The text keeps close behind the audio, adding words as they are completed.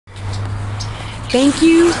Thank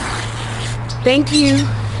you. Thank you.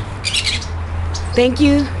 Thank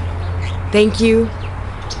you. Thank you.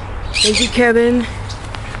 Thank you, Kevin.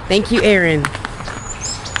 Thank you, Aaron.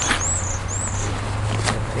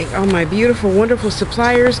 Thank all my beautiful, wonderful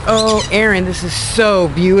suppliers. Oh, Aaron, this is so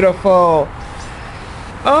beautiful.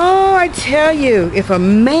 Oh, I tell you, if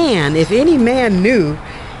any man knew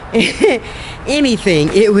anything,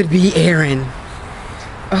 it would be Aaron.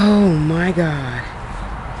 Oh my God.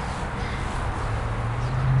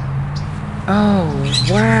 Oh,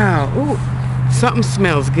 wow. Ooh, something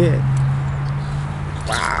smells good.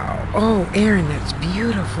 Wow. Oh, Aaron, that's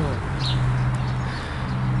beautiful.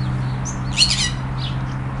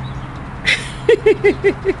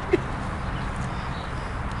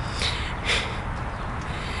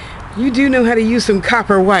 You do know how to use some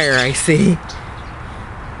copper wire, I see.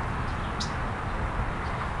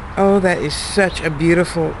 Oh, that is such a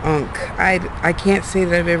beautiful unk. I can't say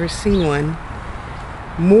that I've ever seen one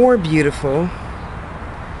more beautiful.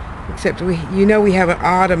 Except we have an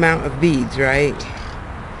odd amount of beads, right?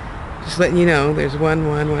 Just letting you know, there's one.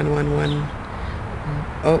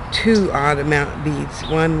 Oh, two odd amount of beads.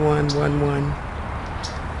 One.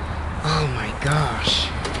 Oh my gosh.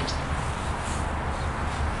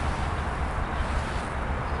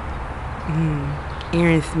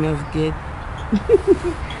 Aaron smells good.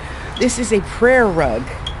 This is a prayer rug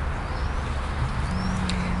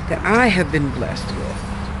that I have been blessed with.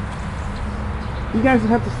 You guys will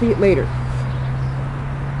have to see it later,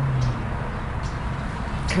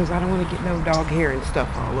 because I don't want to get no dog hair and stuff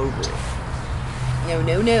all over it.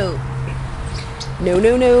 No.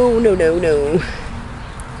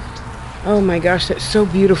 Oh my gosh, that's so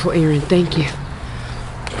beautiful, Aaron. Thank you.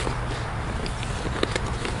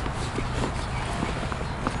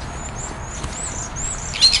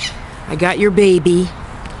 I got your baby.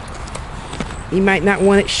 You might not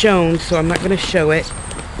want it shown, so I'm not going to show it.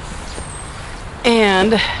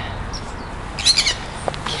 And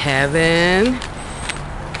Kevin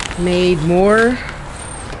made more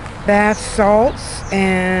bath salts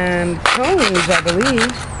and cones, I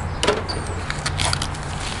believe.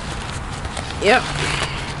 Yep.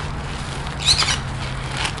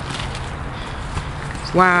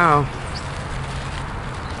 Wow.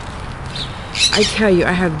 I tell you,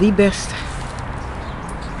 I have the best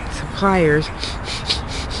suppliers.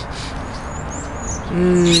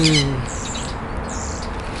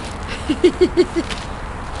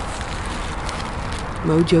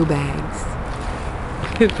 Mojo bags.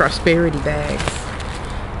 Prosperity bags.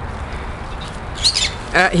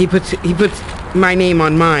 He puts my name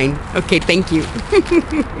on mine. Okay, thank you.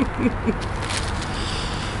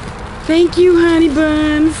 Thank you, honey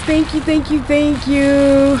buns. Thank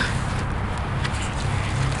you.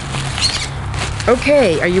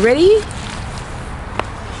 Okay, are you ready?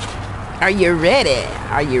 Are you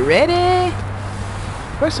ready?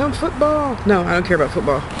 For some football? No, I don't care about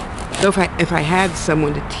football. Though if I had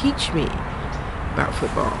someone to teach me about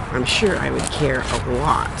football, I'm sure I would care a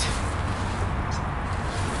lot.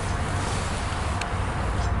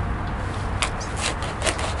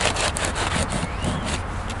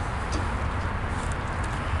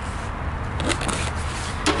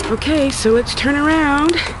 Okay, so let's turn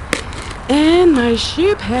around. And my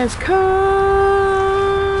ship has come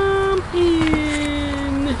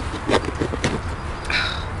in.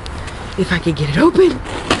 If I could get it open.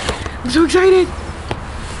 I'm so excited.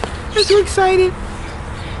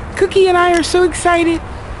 Cookie and I are so excited.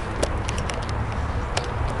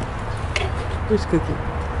 Where's Cookie?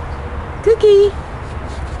 Cookie!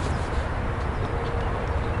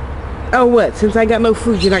 Oh, what? Since I got no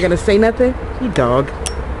food, you're not gonna say nothing? You dog.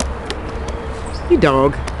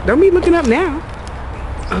 Don't be looking up now.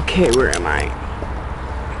 Okay, where am I?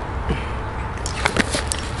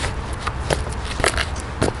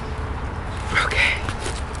 Okay.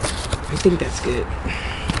 I think that's good.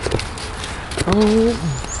 Oh,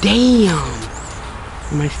 damn.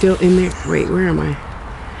 Am I still in there? Wait, where am I?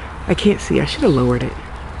 I can't see. I should have lowered it.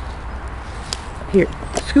 Here,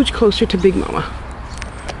 scooch closer to Big Mama.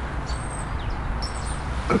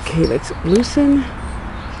 Okay, let's loosen.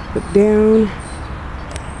 Look down.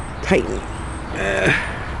 Tighten.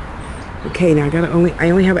 Okay, now I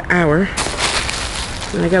only have an hour.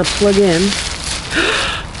 And I gotta plug in.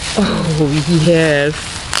 Oh, yes.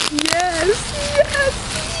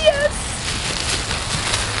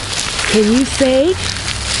 Can you say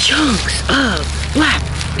chunks of black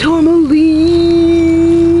tourmaline?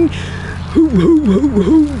 Hoo, hoo, hoo,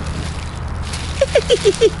 hoo.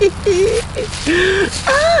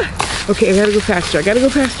 Okay, I gotta go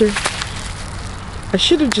faster. I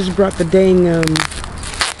should have just brought the dang,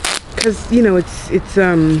 cause you know it's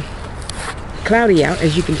cloudy out,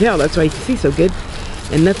 as you can tell. That's why you can see so good.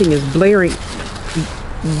 And nothing is blurring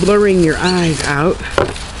your eyes out.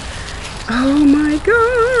 Oh my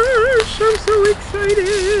gosh, I'm so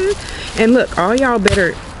excited. And look, all y'all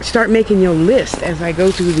better start making your list as I go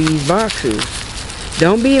through these boxes.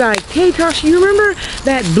 Don't be like, hey Tasha, you remember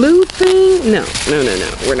that blue thing? No,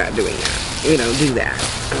 we're not doing that. We don't do that,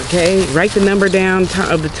 okay? Write the number down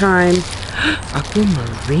of the time.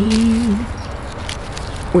 Aquamarine.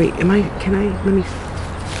 Wait, let me,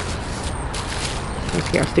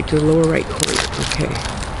 okay, I'll stick to the lower right corner, okay.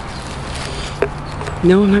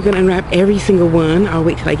 No, I'm not gonna unwrap every single one. I'll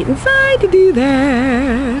wait till I get inside to do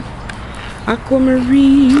that.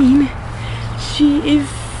 Aquamarine. She is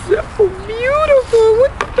so beautiful.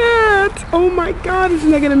 Look at that. Oh my God,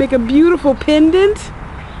 isn't that gonna make a beautiful pendant?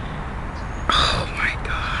 Oh my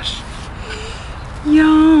gosh.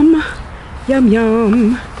 Yum. Yum,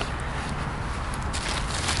 yum.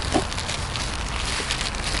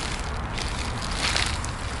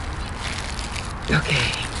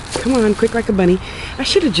 Okay, come on, quick like a bunny. I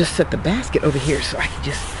should have just set the basket over here so I could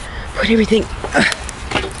just put everything,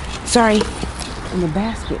 sorry, in the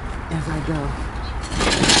basket as I go.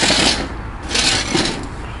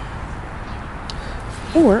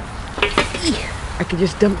 Or I could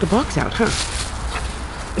just dump the box out, huh?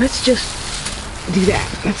 Let's just do that.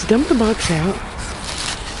 Let's dump the box out.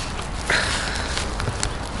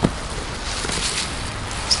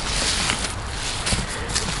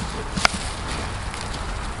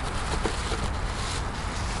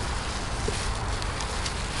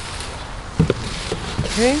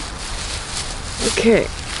 Okay.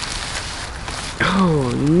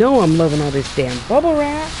 Oh no, I'm loving all this damn bubble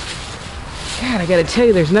wrap. God, I gotta tell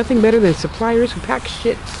you, there's nothing better than suppliers who pack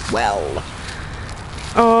shit well.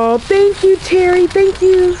 Oh, thank you, Terry. Thank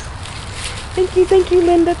you. Thank you,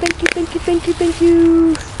 Linda. Thank you. Let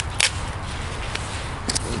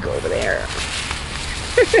me go over there.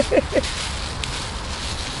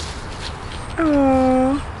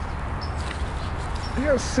 Oh,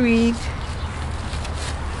 how sweet.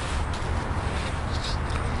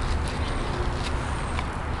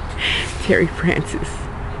 Terry Francis.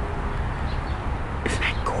 Isn't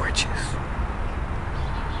that gorgeous?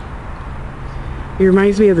 It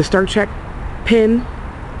reminds me of the Star Trek pin.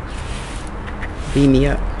 Beam me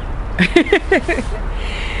up.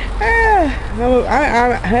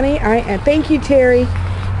 Honey, thank you, Terry.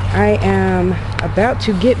 I am about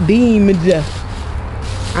to get beamed.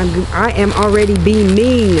 I am already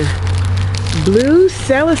beaming. Blue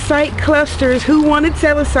Celicite clusters. Who wanted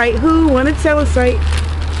Celicite? Who wanted Celicite?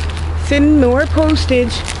 Send more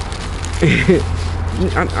postage.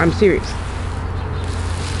 I'm serious.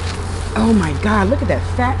 Oh my God, look at that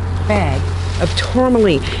fat bag of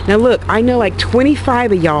tourmaline. Now look, I know like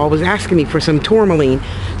 25 of y'all was asking me for some tourmaline.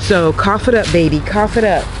 So cough it up, baby, cough it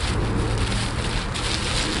up.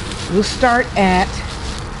 We'll start at,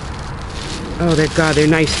 oh they're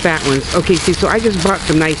nice fat ones. Okay, see, so I just bought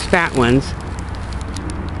some nice fat ones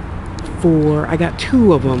I got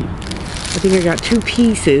 2 of them. I think I got 2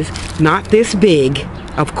 pieces, not this big,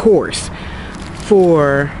 of course,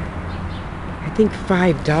 for I think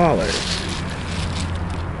 $5.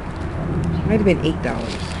 Might have been $8.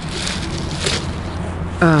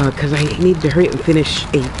 Because I need to hurry up and finish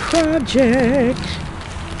a project.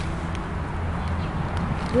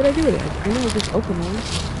 What did I do with it? I know I just opened one.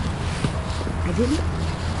 I didn't?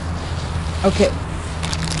 Okay.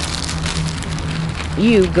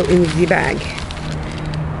 You go in the bag.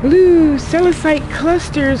 Blue Celicite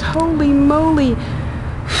clusters, holy moly.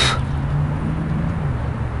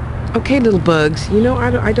 Okay, little bugs, you know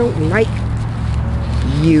I don't like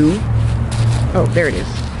you. Oh, there it is.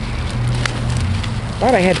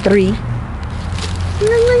 Thought I had 3.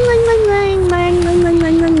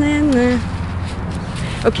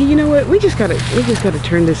 Okay, you know what? We just gotta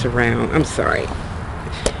turn this around. I'm sorry.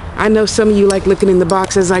 I know some of you like looking in the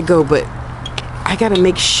box as I go, but I gotta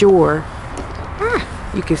make sure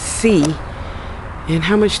you can see. And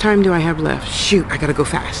how much time do I have left? Shoot, I gotta go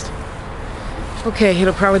fast. Okay,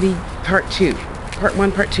 it'll probably be part 2. Part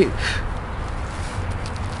 1, part 2.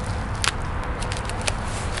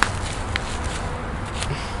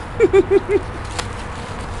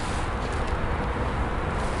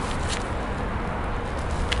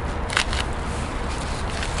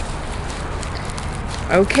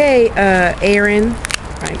 Okay, Aaron,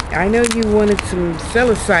 I know you wanted some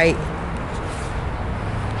Celicite.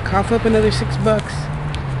 Cough up another $6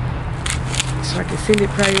 so I can send it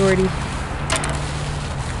priority.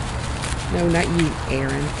 No, not you,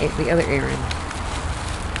 Aaron. The other Aaron.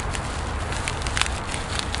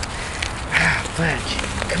 Ah, fudge.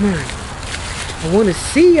 Come on. I want to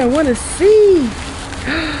see. I want to see.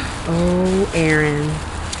 Oh, Aaron.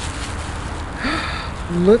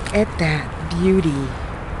 Look at that beauty.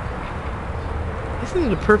 Isn't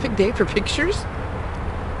it a perfect day for pictures?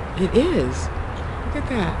 It is. Look at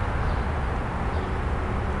that.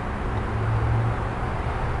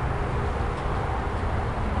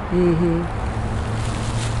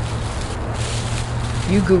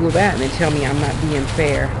 You Google that and then tell me I'm not being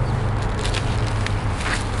fair.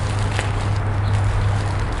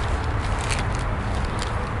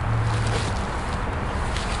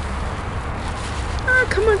 Ah,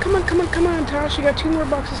 come on, come on, come on, come on, Tasha. You got 2 more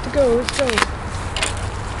boxes to go. Let's go.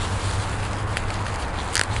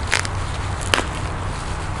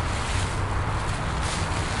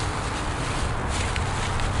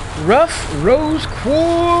 Rough rose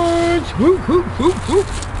quartz. Whoop, whoop, whoop, whoop.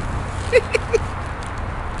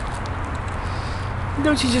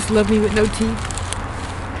 Don't you just love me with no teeth?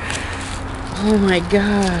 Oh my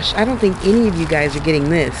gosh. I don't think any of you guys are getting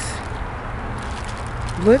this.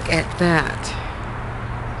 Look at that.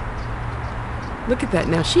 Look at that.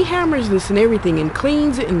 Now she hammers this and everything and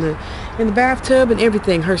cleans it in the bathtub and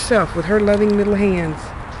everything herself with her loving little hands.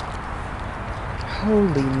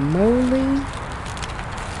 Holy moly.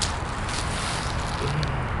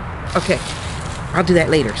 Okay, I'll do that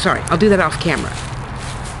later. Sorry, I'll do that off camera.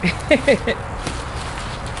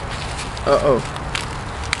 Uh-oh.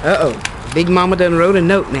 Uh-oh. Big Mama done wrote a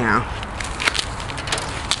note now.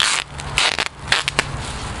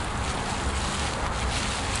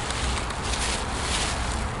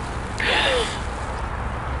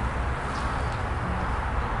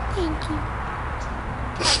 Thank you.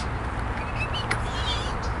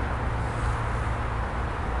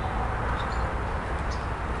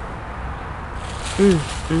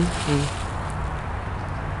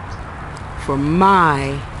 For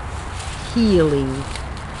my healing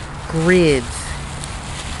grids.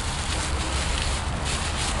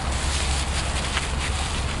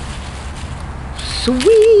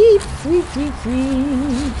 Sweet, sweet, sweet,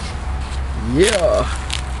 sweet. Yeah.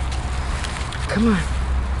 Come on.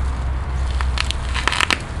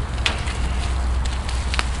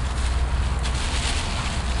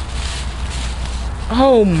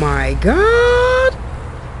 Oh my God.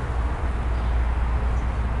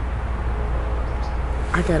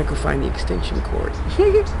 I gotta go find the extension cord.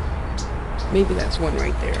 Maybe that's one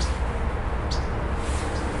right there.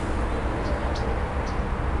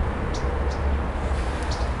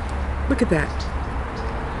 Look at that.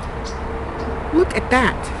 Look at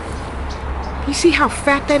that. You see how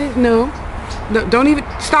fat that is? No. No, don't even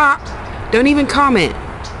stop. Don't even comment.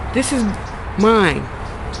 This is mine.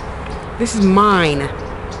 This is mine.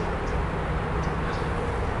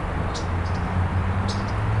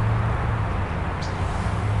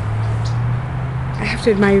 I have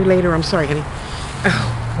to admire you later. I'm sorry, honey.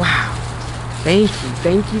 Oh, wow. Thank you,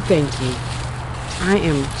 thank you, thank you. I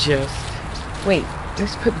am just... Wait,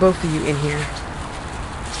 let's put both of you in here.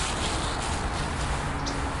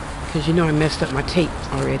 Because you know I messed up my tape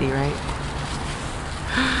already, right?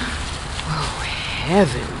 Oh,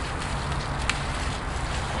 heaven.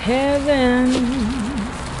 Heaven.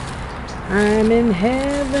 I'm in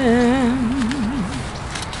heaven.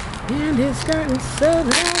 And it's gotten so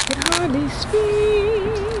that I can hardly speak.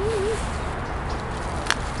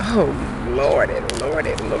 Oh, Lordy,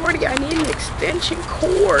 Lordy, Lordy. I need an extension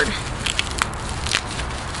cord.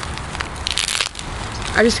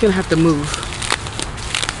 I'm just going to have to move.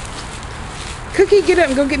 Cookie, get up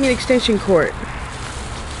and go get me an extension cord.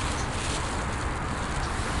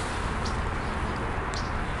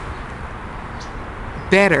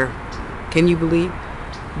 Better. Can you believe?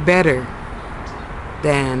 Better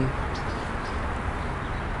than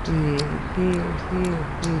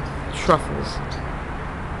truffles.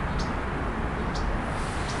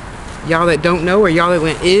 Y'all that don't know, or y'all that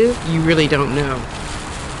went, ew, you really don't know.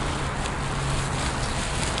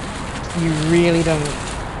 You really don't.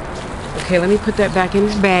 Okay, let me put that back in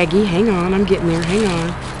his baggie. Hang on, I'm getting there. Hang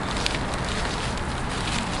on.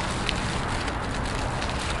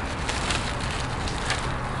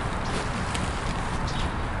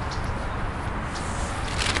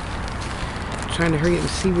 Trying to hurry up and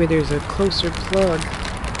see where there's a closer plug.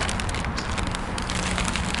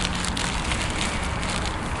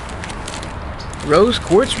 Rose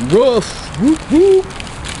quartz rough. Whoop, whoop.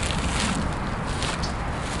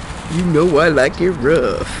 You know I like it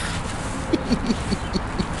rough.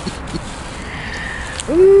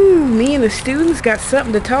 Ooh, me and the students got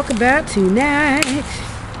something to talk about tonight.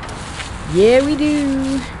 Yeah, we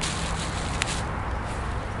do.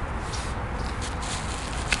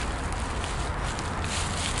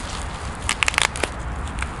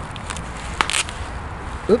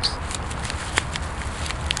 Whoops.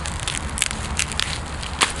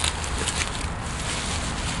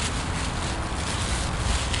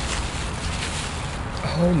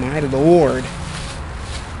 Oh my Lord.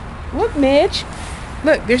 Look, Midge.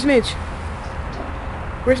 Look, there's Midge.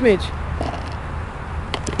 Where's Midge?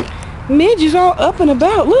 Midge is all up and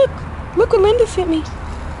about. Look. Look what Linda sent me.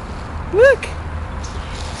 Look.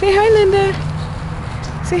 Say hi, Linda.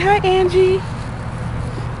 Say hi, Angie.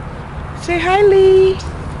 Say hi, Lee.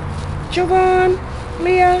 Jovan,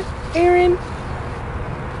 Leah, Aaron,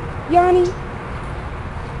 Yanni,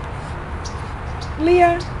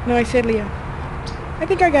 Leah. No, I said Leah. I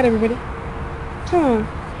think I got everybody. Huh.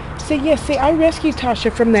 Say yes. Say I rescued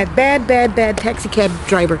Tasha from that bad taxi cab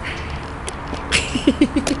driver.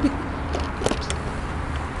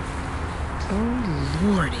 Oh,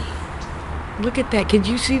 Lordy. Look at that. Can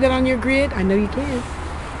you see that on your grid? I know you can.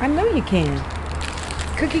 I know you can.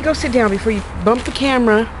 Cookie, go sit down before you bump the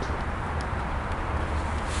camera.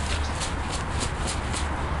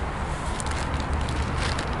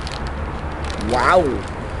 Wow.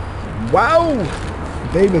 Wow.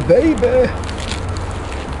 Baby, baby.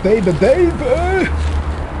 Baby, baby.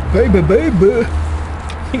 Baby, baby.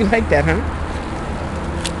 You like that, huh?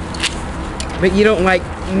 But you don't like...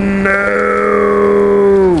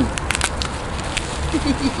 No.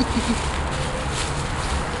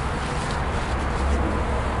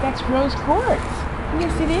 That's rose quartz.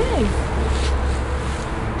 Yes, it is.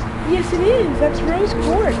 Yes, it is. That's rose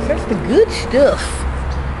quartz. That's the good stuff.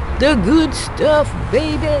 The good stuff,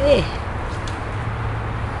 baby.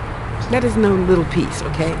 That is no little piece,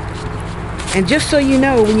 okay? And just so you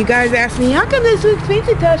know, when you guys ask me, how come this is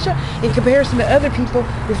expensive, Tasha? In comparison to other people,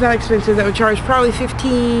 it's not expensive. That would charge probably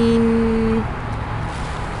 $15,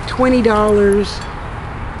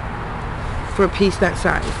 $20 for a piece that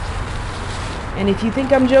size. And if you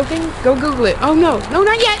think I'm joking, go Google it. Oh, no. No,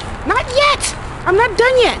 not yet. Not yet. I'm not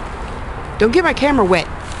done yet. Don't get my camera wet.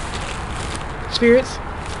 Spirits.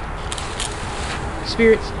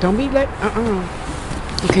 Spirits. Don't be let...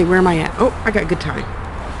 Okay, where am I at? Oh, I got good time.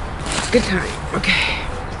 Good time. Okay.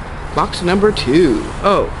 Box number 2.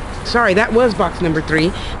 Oh, sorry, that was box number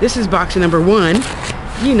 3. This is box number 1.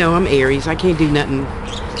 You know I'm Aries. I can't do nothing.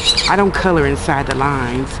 I don't color inside the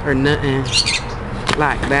lines or nothing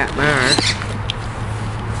like that there.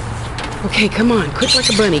 Okay, come on. Quick like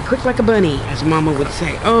a bunny. Quick like a bunny, as Mama would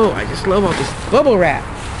say. Oh, I just love all this bubble wrap.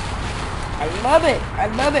 I love it. I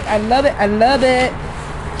love it. I love it. I love it.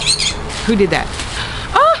 Who did that?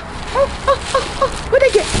 What'd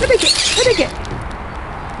I get? What'd I get? What'd I get?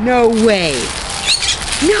 No way.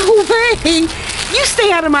 No way. You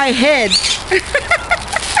stay out of my head.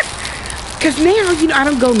 Because now, you know, I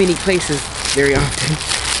don't go many places very often.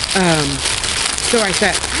 So I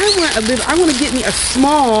thought, I want to get me a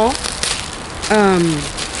small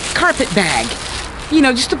carpet bag. You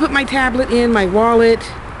know, just to put my tablet in, my wallet.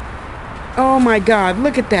 Oh my God,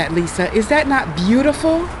 look at that, Lisa. Is that not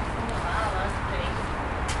beautiful?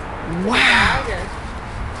 Wow.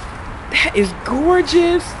 That is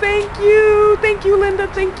gorgeous. Thank you. Thank you, Linda.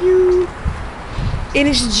 Thank you. It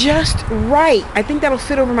is just right. I think that'll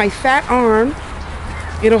fit over my fat arm.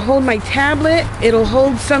 It'll hold my tablet. It'll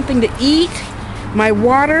hold something to eat. My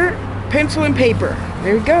water, pencil, and paper.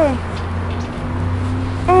 There we go.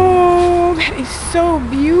 Oh, that is so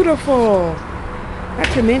beautiful. Not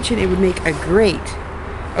to mention it would make a great...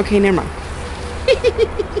 Okay, never mind.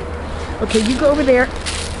 Okay, you go over there.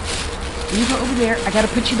 You go over there. I gotta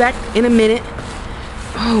put you back in a minute.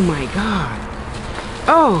 Oh my God.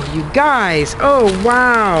 Oh, you guys. Oh,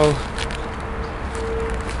 wow.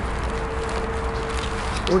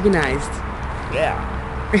 Organized. Yeah.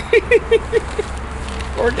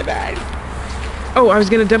 Organized. Oh, I was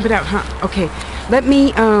gonna dump it out, huh? Okay. Let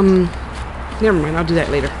me, never mind. I'll do that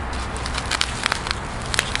later.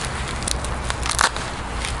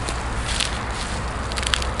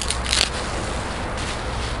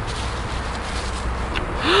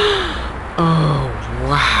 Oh,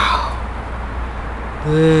 wow.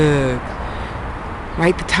 Look.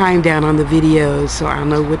 Write the time down on the videos so I'll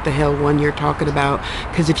know what the hell one you're talking about.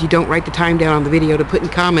 Because if you don't write the time down on the video to put in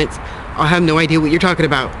comments, I'll have no idea what you're talking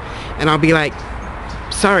about. And I'll be like,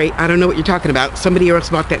 sorry, I don't know what you're talking about. Somebody else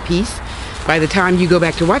bought that piece. By the time you go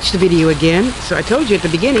back to watch the video again, so I told you at the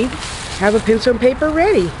beginning, have a pencil and paper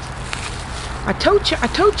ready. I told you, I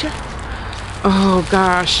told you. Oh,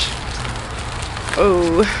 gosh.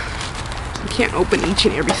 Oh. I can't open each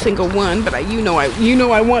and every single one, but you know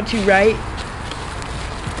I want to, right?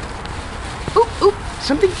 Oop, oop,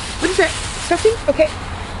 something. What is that? Stuffing? Okay.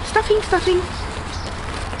 Stuffing, stuffing.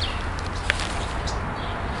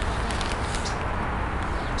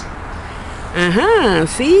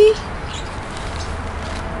 See?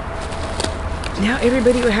 Now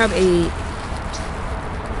everybody will have a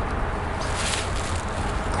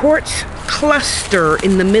quartz cluster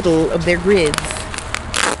in the middle of their grids.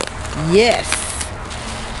 Yes.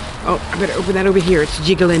 Oh, I better open that over here. It's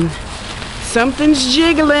jiggling. Something's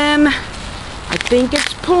jiggling. I think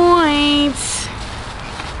it's points.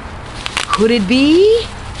 Could it be?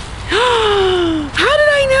 How did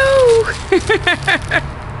I know?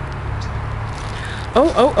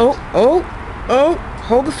 Oh.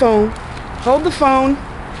 Hold the phone. Hold the phone.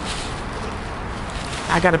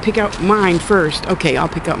 I gotta pick out mine first. Okay, I'll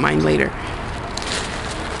pick out mine later.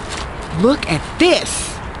 Look at this.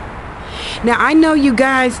 Now, I know you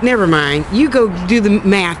guys, never mind. You go do the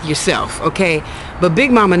math yourself, okay? But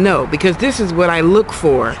Big Mama, no, because this is what I look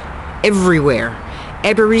for everywhere.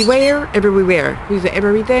 Everywhere. Who's the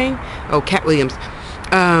everything? Oh, Cat Williams.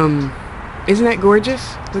 Isn't that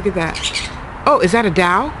gorgeous? Look at that. Oh, is that a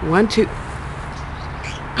Dow? 1, 2.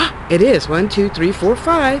 It is 1, 2, 3, 4,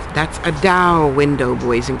 5. That's a Dow window,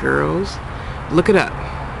 boys and girls. Look it up.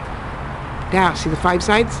 Dow. See the 5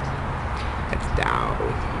 sides? That's Dow.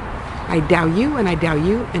 I dow you, and I dow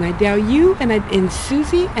you, and I dow you, and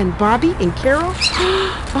Susie, and Bobby, and Carol.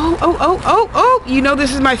 Oh. You know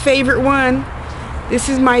this is my favorite one. This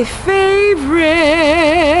is my favorite.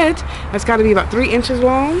 That's got to be about 3 inches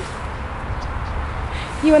long.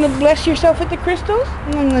 You want to bless yourself with the crystals?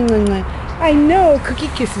 I know. Cookie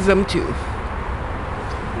kisses them too.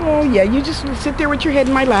 Oh yeah, you just sit there with your head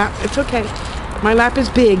in my lap. It's okay. My lap is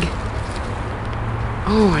big.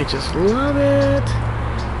 Oh, I just love it.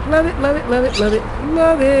 Love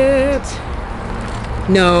it.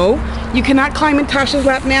 No, you cannot climb in Tasha's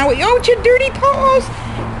lap now. Oh, it's your dirty paws.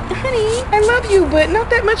 Honey, I love you, but not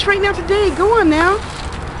that much right now today. Go on now.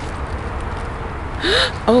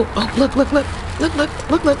 Oh, look. Look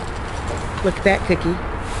at that, Cookie.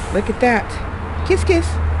 Look at that. Kiss.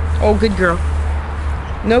 Oh, good girl.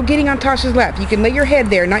 No getting on Tasha's lap. You can lay your head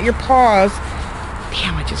there, not your paws.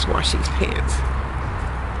 Damn, I just washed these pants.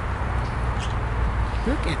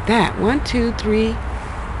 Look at that. 1, 2, 3.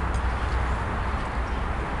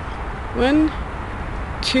 1,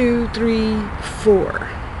 2, 3, 4.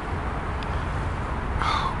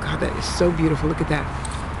 Oh, God, that is so beautiful. Look at that.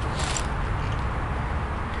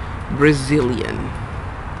 Brazilian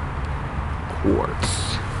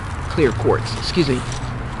quartz. Clear quartz. Excuse me.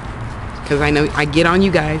 Because I know I get on you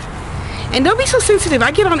guys. And don't be so sensitive. I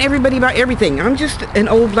get on everybody about everything. I'm just an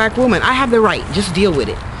old black woman. I have the right. Just deal with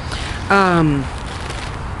it.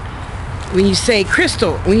 When you say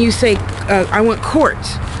crystal, when you say I want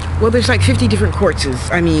quartz, well, there's like 50 different quartzes.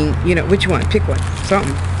 I mean, you know, which one? Pick one.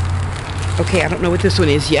 Something. Okay, I don't know what this one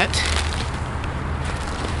is yet.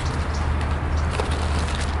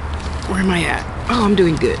 Where am I at? Oh, I'm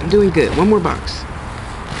doing good. One more box.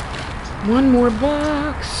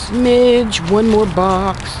 Midge. One more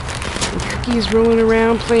box. And Cookie's rolling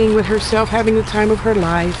around, playing with herself, having the time of her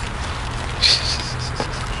life.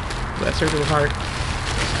 Bless her little heart.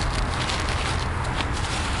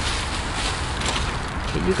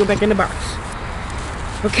 Okay, you go back in the box.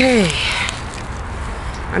 Okay.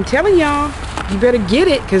 I'm telling y'all, you better get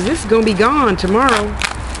it, because this is going to be gone tomorrow.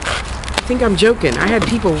 I think I'm joking. I had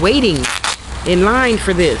people waiting in line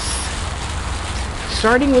for this.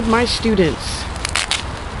 Starting with my students.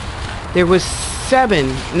 There was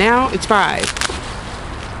 7. Now it's 5.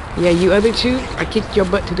 Yeah, you other 2, I kicked your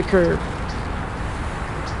butt to the curb.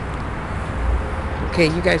 Okay,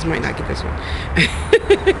 you guys might not get this one.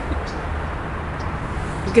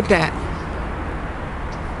 Look at that.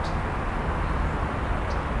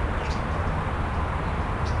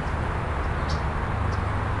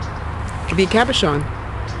 Could be a cabochon.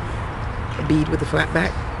 A bead with a flat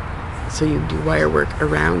back. So you do wire work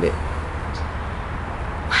around it.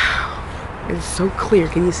 Wow. It's so clear.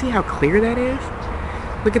 Can you see how clear that is?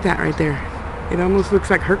 Look at that right there. It almost looks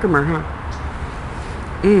like Herkimer, huh?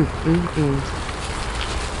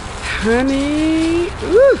 Honey.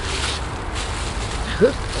 Ooh.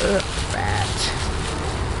 Hook up that.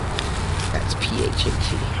 That's PHAT.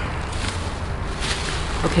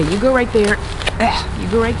 Okay, you go right there. You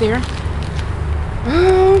go right there.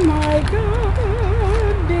 Oh my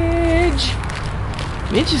God, Midge.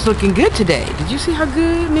 Midge is looking good today. Did you see how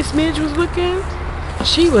good Miss Midge was looking?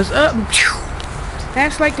 She was up.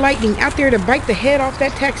 That's like lightning, out there to bite the head off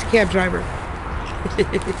that taxi cab driver.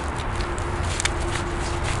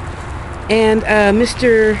 And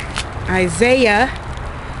Mr. Isaiah,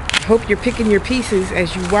 I hope you're picking your pieces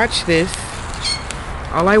as you watch this.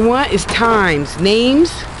 All I want is times,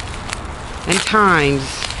 names and times.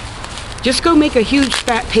 Just go make a huge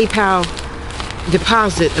fat PayPal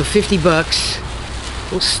deposit of 50 bucks.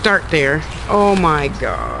 We'll start there. Oh my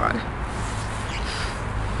God.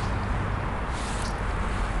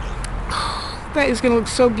 That is gonna look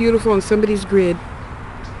so beautiful on somebody's grid.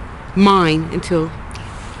 Mine until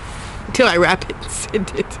I wrap it and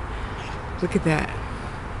send it. Look at that.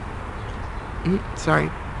 Sorry.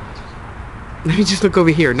 Let me just look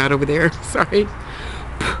over here, not over there. Sorry.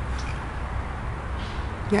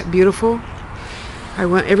 Isn't that beautiful? I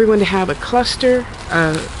want everyone to have a cluster,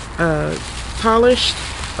 polished,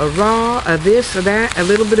 a raw, a this, a that, a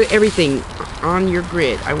little bit of everything on your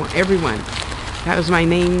grid. I want everyone. That was my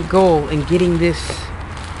main goal in getting this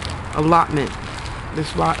allotment,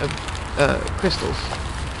 this lot of crystals.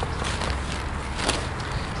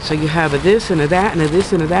 So you have a this and a that and a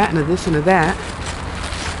this and a that and a this and a that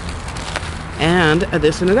and a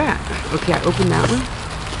this and a that. Okay, I opened that one.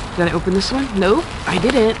 Did I open this one? Nope, I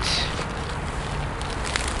didn't.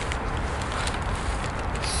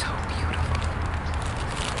 So beautiful.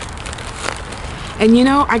 And you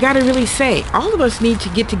know, I gotta really say, all of us need to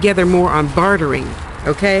get together more on bartering,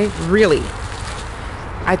 okay? Really.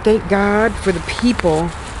 I thank God for the people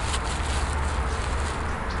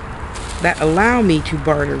that allow me to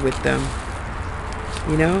barter with them,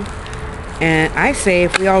 you know? And I say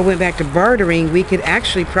if we all went back to bartering, we could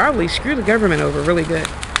actually probably screw the government over really good.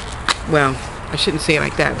 Well, I shouldn't say it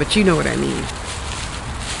like that, but you know what I mean.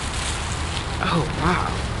 Oh,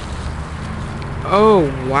 wow. Oh,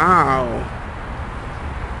 wow.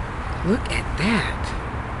 Look at that.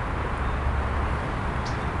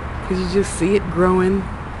 Could you just see it growing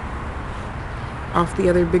off the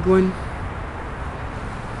other big one?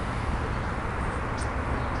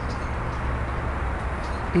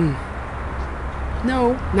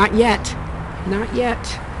 No, not yet. Not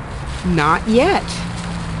yet. Not yet.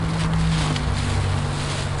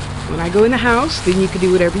 When I go in the house, then you can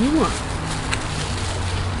do whatever you want.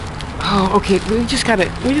 Oh, okay. We just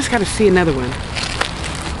gotta see another one.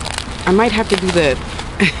 I might have to do the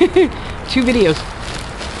 2 videos.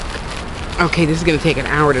 Okay, this is gonna take an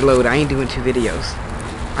hour to load. I ain't doing 2 videos.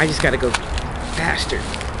 I just gotta go faster.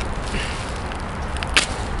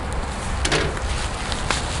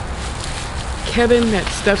 Kevin, that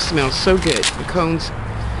stuff smells so good. The cones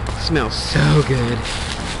smell so good.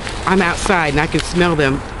 I'm outside and I can smell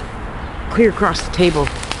them clear across the table.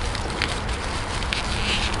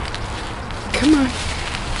 Come on.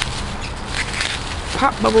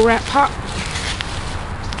 Pop, bubble wrap, pop.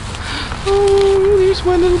 Oh, there's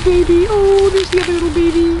one little baby. Oh, there's the other little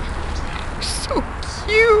baby. So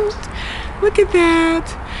cute. Look at that.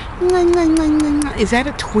 Is that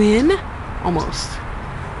a twin? Almost.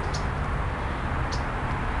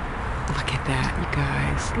 That, you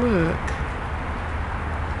guys, look.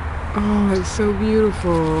 Oh, it's so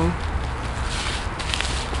beautiful.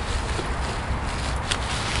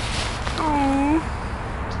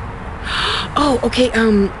 Oh, okay,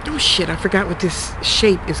 oh shit, I forgot what this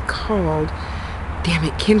shape is called. Damn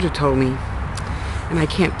it, Kendra told me. And I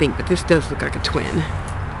can't think, but this does look like a twin.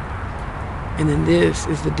 And then this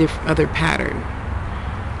is the other pattern.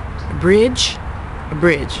 A bridge? A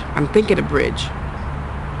bridge. I'm thinking a bridge.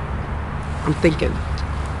 I'm thinking.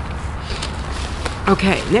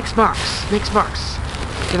 Okay, next box. Next box.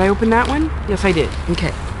 Did I open that one? Yes, I did.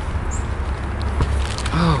 Okay.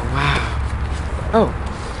 Oh, wow. Oh,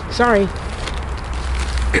 sorry.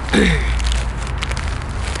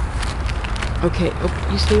 Okay, oh,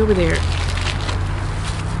 you stay over there.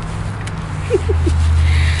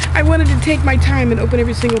 I wanted to take my time and open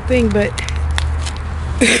every single thing, but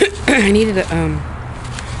I needed a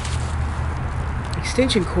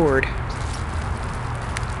extension cord.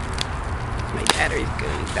 My battery's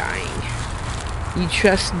dying. You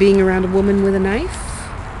trust being around a woman with a knife?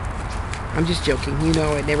 I'm just joking. You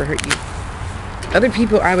know I'd never hurt you. Other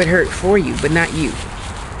people I would hurt for you, but not you.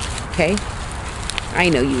 Okay? I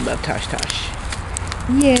know you love Tosh Tosh.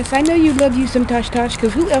 Yes, I know you love you some Tosh Tosh,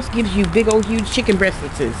 because who else gives you big old huge chicken breasts?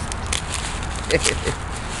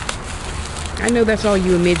 I know that's all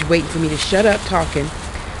you and Midge waiting for me to shut up talking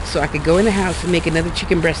so I could go in the house and make another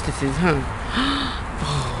chicken breastises, huh?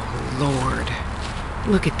 Oh, Lord.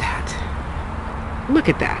 Look at that. Look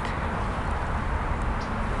at that.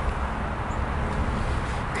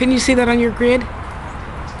 Can you see that on your grid?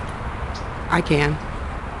 I can.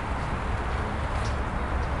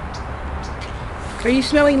 Are you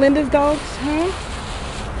smelling Linda's dogs, huh?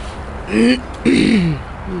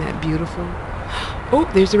 Isn't that beautiful? Oh,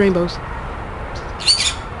 there's the rainbows.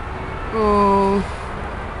 Oh,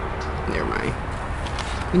 never mind.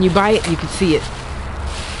 When you buy it, you can see it.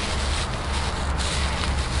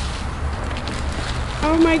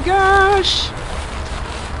 Oh my gosh.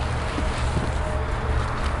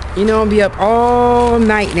 You know, I'll be up all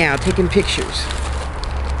night now taking pictures.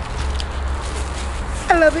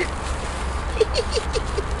 I love it.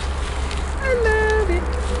 I love it.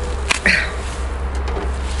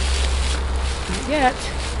 Not yet.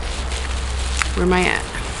 Where am I at?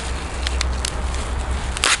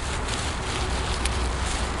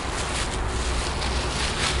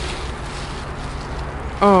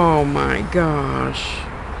 Oh my gosh.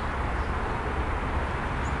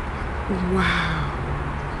 Wow.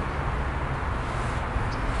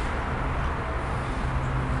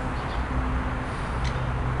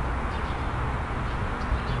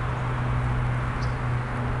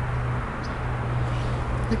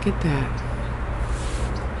 Look at that.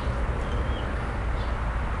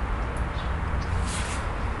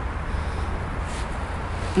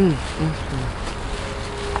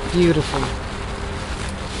 Beautiful.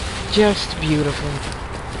 Just beautiful.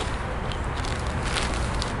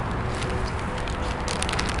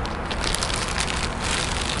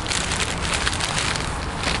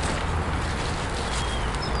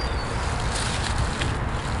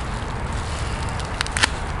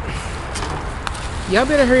 Y'all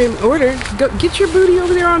better hurry and order. Go get your booty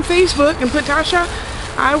over there on Facebook and put Tasha,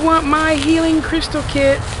 I want my healing crystal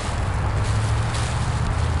kit.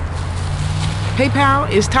 PayPal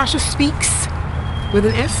is Tasha Speaks with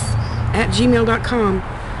an S at gmail.com.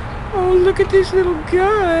 Oh, look at this little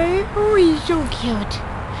guy. Oh, he's so cute.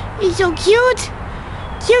 He's so cute.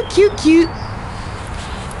 Cute, cute, cute.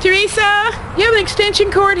 Teresa, you have an extension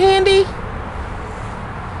cord handy?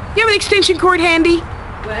 You have an extension cord handy?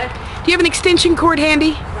 What? Do you have an extension cord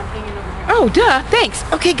handy? Oh, duh. Thanks.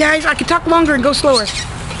 Okay, guys, I can talk longer and go slower. Are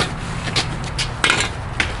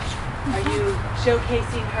you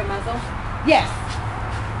showcasing her muzzle? Yes.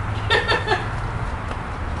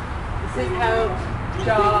 This is how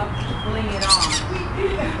Jaw bling it on. There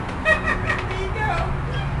you go.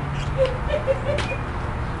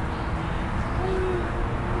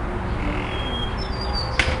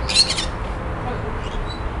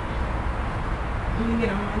 Bling it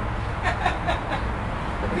on.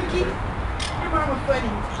 Cookie, your mama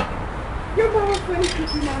funny. Your mama funny,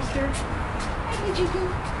 Cookie Monster. I need you to.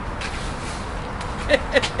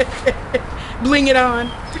 Bling it on.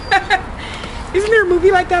 Isn't there a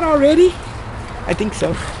movie like that already? I think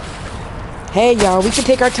so. Hey, y'all, we can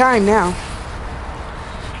take our time now.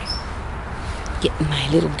 Getting my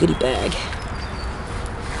little goodie bag.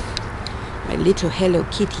 My little Hello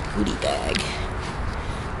Kitty goodie bag.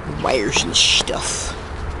 Wires and stuff.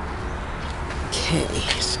 Okay,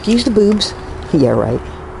 excuse the boobs. Yeah, right.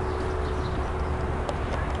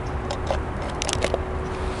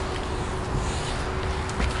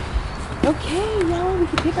 Okay, y'all, we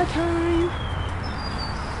can take our time.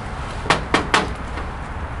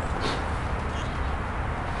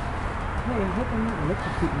 Hey, I hope I'm not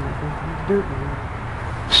electrocuting myself. There's dirt in there.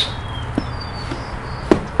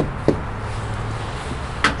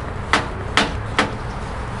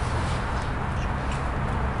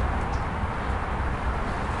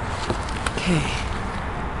 Okay.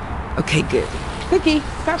 Okay, good. Cookie,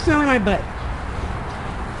 stop smelling my butt.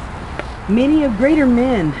 Many of greater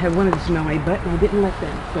men have wanted to smell my butt, and I didn't let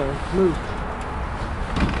them, so move.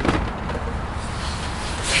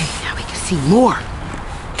 Okay, now we can see more.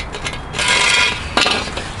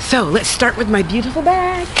 So, let's start with my beautiful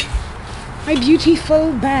bag. My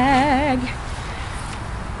beautiful bag.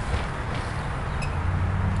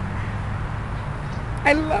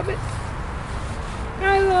 I love it.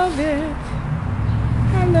 I love it.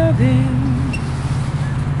 I love it.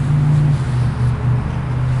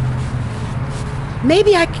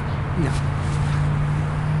 Maybe I can... No.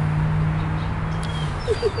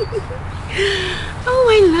 Oh,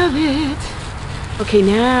 I love it. Okay,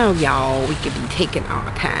 now, y'all, we could be taking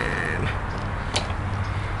our time.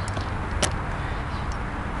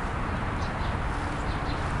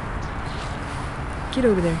 Get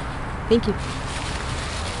over there. Thank you.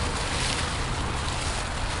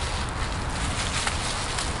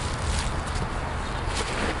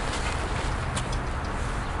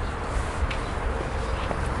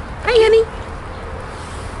 Hi, honey.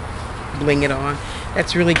 Bling it on.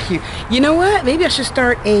 That's really cute. You know what? Maybe I should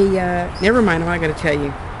start a, never mind what I gotta tell you.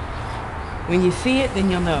 When you see it, then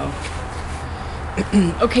you'll know.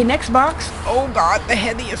 Okay, next box. Oh God, the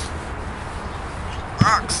heaviest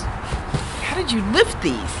box. How did you lift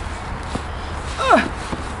these? Ugh.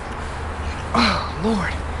 Oh,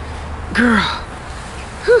 Lord. Girl.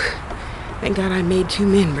 Whew. Thank God I made 2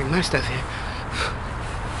 men bring my stuff in.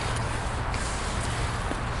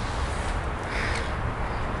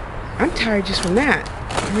 I'm tired just from that.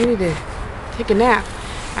 I'm ready to take a nap.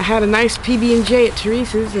 I had a nice PB&J at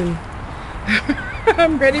Teresa's and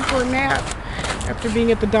I'm ready for a nap after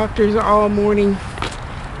being at the doctor's all morning.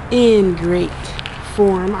 In great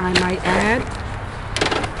form, I might add.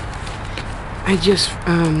 I just,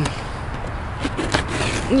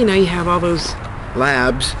 you know, you have all those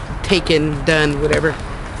labs taken, done, whatever.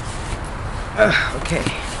 Okay.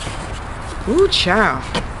 Ooh, child.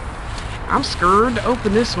 I'm scared to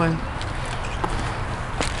open this one.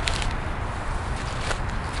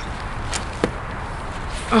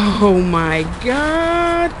 Oh my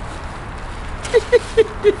God.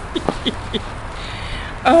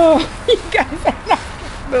 Oh, you guys are not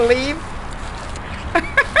gonna believe.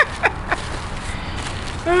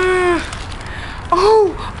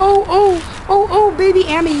 Oh, baby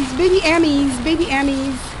Ammies, baby Ammies, baby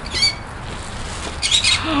Ammies.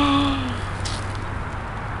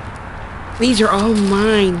 These are all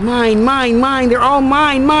mine, mine. They're all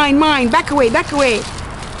mine. Back away.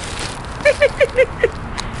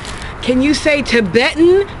 Can you say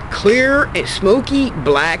Tibetan, clear, and smoky,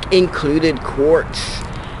 black included quartz?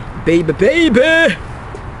 Baby.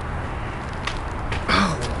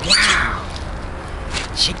 Oh, wow.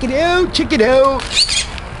 Check it out.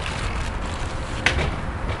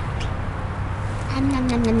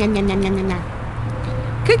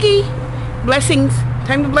 Cookie, blessings.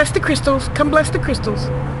 Time to bless the crystals. Come bless the crystals.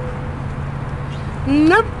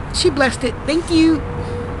 Nope, she blessed it. Thank you.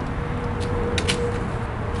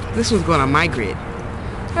 This one's going on my grid.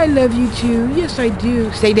 I love you too. Yes, I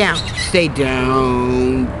do. Stay down.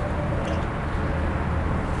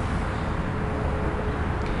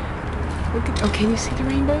 Look at, oh, can you see the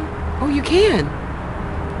rainbow? Oh, you can.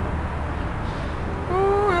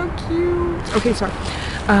 Oh, how cute. Okay, sorry.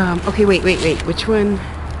 Okay, wait. Which one?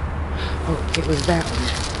 Oh, it was that one.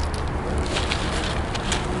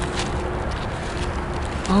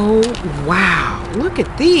 Oh, wow. Look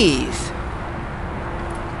at these.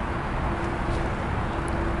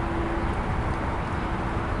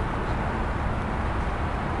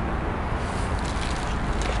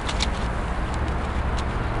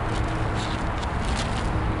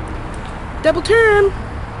 Double turn.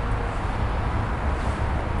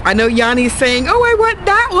 I know Yanni's saying, oh, I want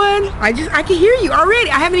that one. I can hear you already.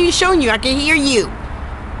 I haven't even shown you. I can hear you.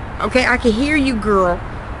 Okay, I can hear you, girl.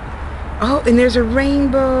 Oh, and there's a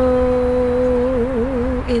rainbow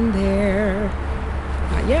in there.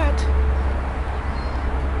 Not yet.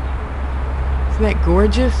 Isn't that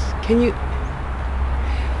gorgeous? Can you...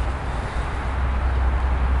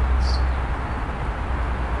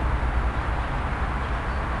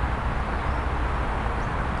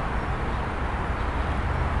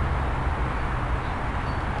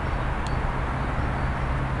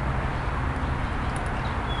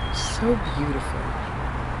 So beautiful.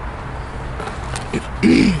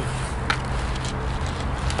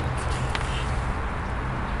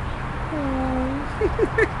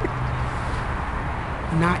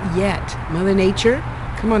 Not yet. Mother Nature,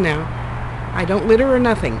 come on now. I don't litter or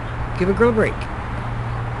nothing. Give a girl a break.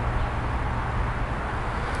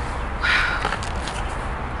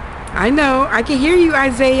 I know. I can hear you,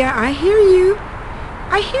 Isaiah. I hear you.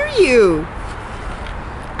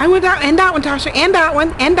 I went out and that one, Tasha, and that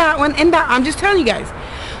one. I'm just telling you guys.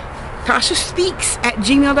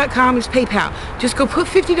 TashaSpeaks@gmail.com is PayPal. Just go put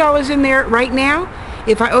 $50 in there right now.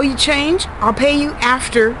 If I owe you change, I'll pay you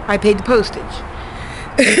after I paid the postage.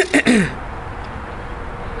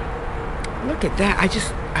 Look at that.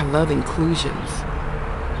 I love inclusions.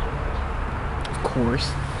 Of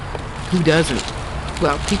course. Who doesn't?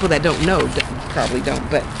 Well, people that don't know probably don't,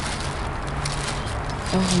 but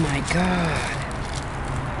oh my God.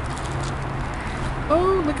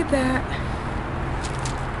 Oh, look at that.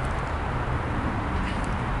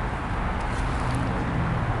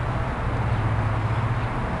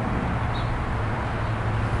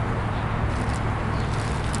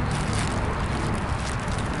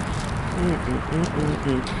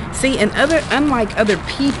 See, and unlike other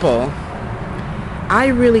people, I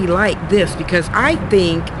really like this because I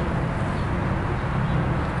think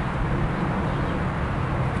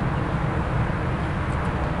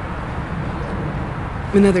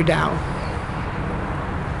another dowel.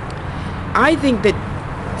 I think that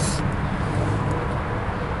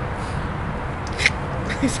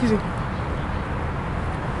excuse me.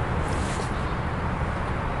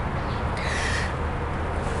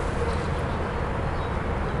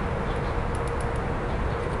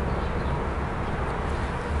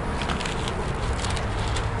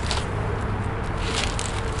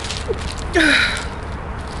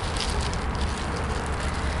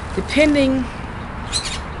 Depending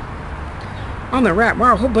on the wrap.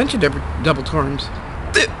 Wow, a whole bunch of double turns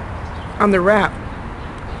on the wrap.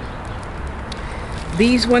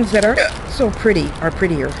 These ones that are so pretty are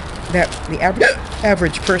prettier. That the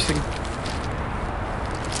average person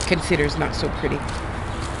considers not so pretty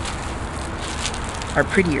are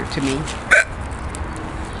prettier to me.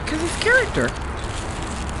 Because it's character.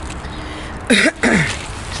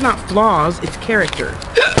 It's not flaws, it's character.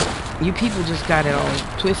 You people just got it all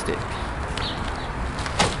twisted.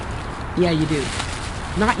 Yeah, you do.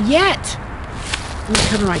 Not yet. Let me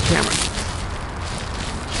cover my camera.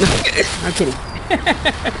 I'm kidding.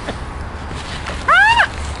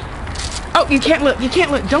 Ah! Oh, you can't look. You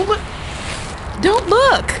can't look. Don't look. Don't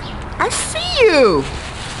look. I see you.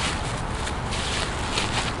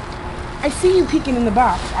 I see you peeking in the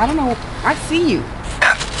box. I don't know. I see you.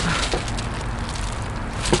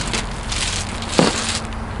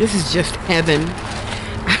 This is just heaven.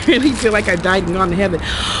 I really feel like I died and gone to heaven.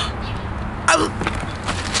 Oh.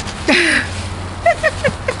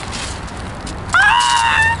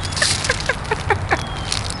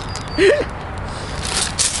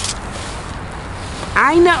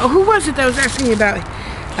 I know. Who was it that was asking me about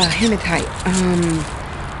hematite?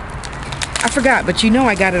 I forgot, but you know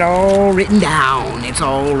I got it all written down. It's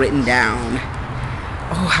all written down.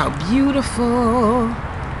 Oh, how beautiful.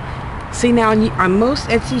 See, now on most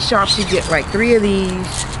Etsy shops you get like 3 of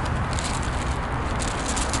these.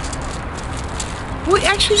 Well,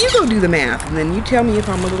 actually, you go do the math, and then you tell me if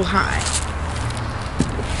I'm a little high.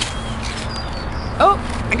 Oh,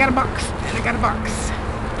 I got a box, and I got a box.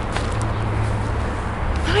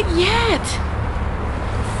 Not yet.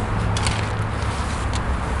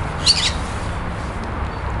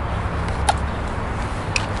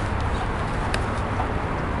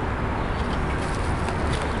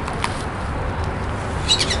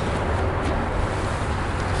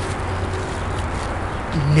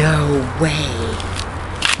 No way.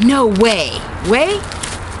 No way. Way?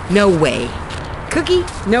 No way. Cookie?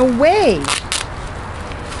 No way.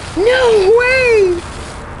 No way.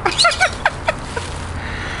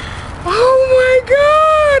 Oh my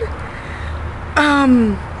God.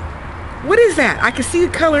 What is that? I can see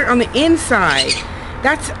the color on the inside.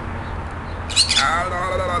 That's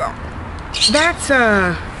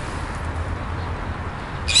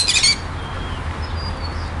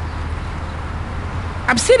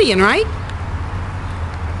obsidian, right?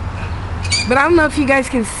 But I don't know if you guys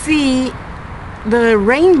can see the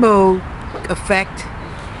rainbow effect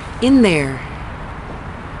in there.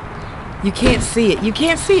 You can't see it. You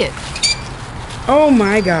can't see it. Oh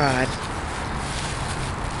my God.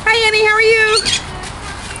 Hi, Annie. How are you?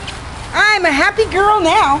 I'm a happy girl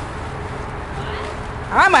now.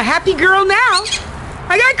 I'm a happy girl now.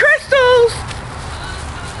 I got crystals.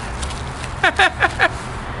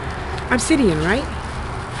 Obsidian, right?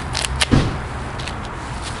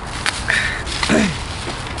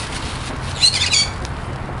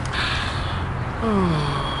 Oh,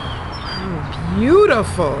 how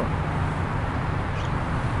beautiful.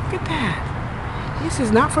 Look at that. This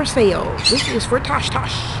is not for sale. This is for Tosh.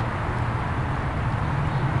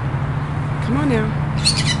 Come on now.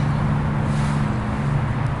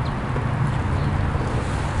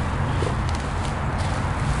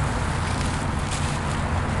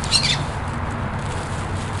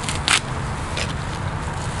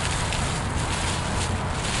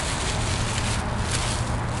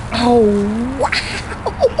 Oh, wow.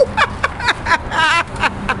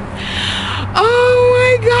 Oh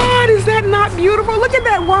my God, is that not beautiful? Look at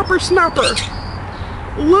that whopper snapper.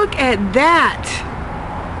 Look at that.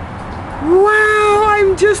 Wow,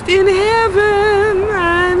 I'm just in heaven.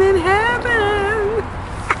 I'm in heaven.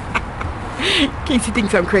 Casey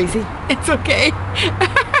thinks I'm crazy. It's okay.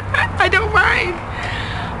 I don't mind.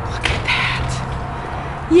 Look at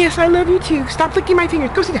that. Yes, I love you too. Stop licking my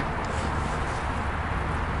fingers. Go sit down.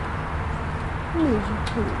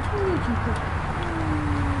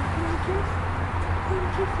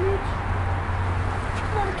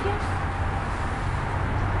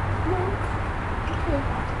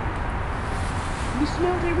 You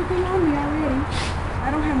smelled everything on me already.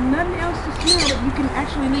 I don't have nothing else to smell that you can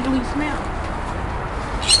actually legally smell.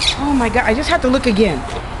 Oh my God, I just have to look again.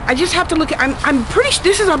 I just have to look at, I'm pretty sure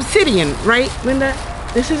this is obsidian, right, Linda?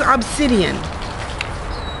 This is obsidian.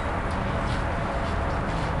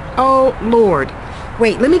 Oh Lord.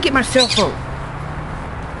 Wait, let me get my cell phone.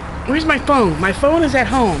 Where's my phone? My phone is at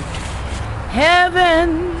home.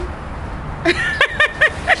 Heaven.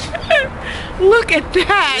 Look at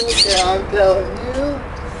that. Yeah, I'm telling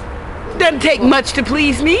you. Doesn't take much to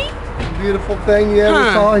please me. Beautiful thing you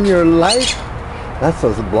ever saw in your life. That's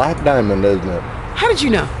a black diamond, isn't it? How did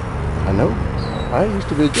you know? I know. I used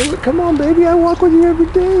to be a come on, baby. I walk with you every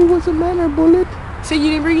day. What's the matter, bullet? So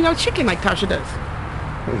you didn't bring no chicken like Tasha does.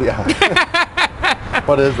 Yeah.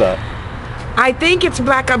 What is that? I think it's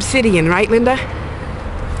black obsidian, right, Linda?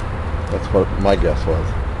 That's what my guess was.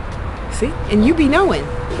 See? And you be knowing.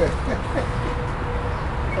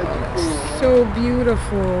 So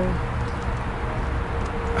beautiful.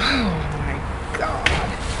 Oh my God.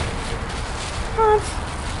 Hans,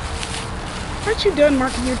 aren't you done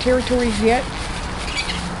marking your territories yet?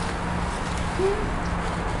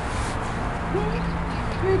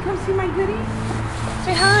 Hey, come see my goodie.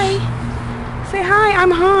 Say hi. Say hi.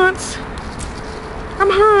 I'm Hans. I'm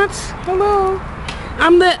Hans. Hello.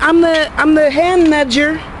 I'm the hand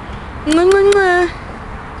nudger.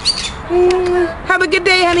 Have a good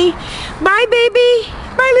day, honey. Bye, baby.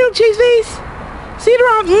 Bye, little cheese face. See you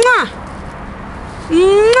tomorrow. Mwah.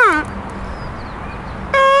 Mwah.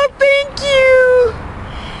 Oh, thank you.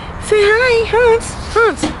 Say hi, Hans.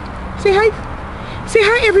 Hans. Say hi. Say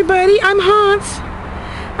hi, everybody. I'm Hans.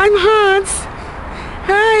 I'm Hans.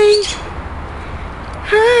 Hi.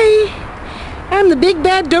 Hi. I'm the big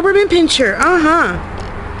bad Doberman Pinscher. Uh-huh.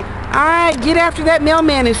 Alright, get after that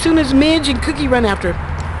mailman as soon as Midge and Cookie run after.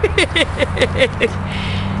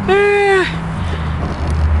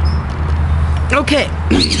 Okay,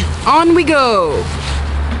 on we go.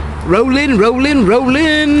 Rolling, rolling,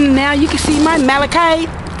 rolling. Now you can see my malachite.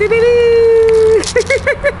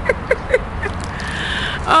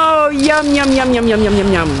 Oh, yum, yum, yum, yum, yum, yum,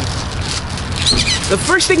 yum, yum. The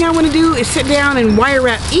first thing I want to do is sit down and wire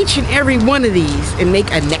wrap each and every one of these and make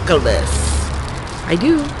a necklace. I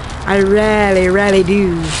do. I really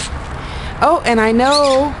do. Oh, and I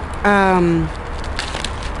know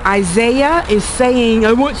Isaiah is saying,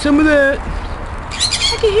 I want some of that.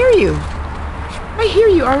 I can hear you. I hear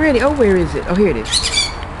you already. Oh, where is it? Oh, here it is.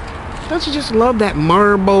 Don't you just love that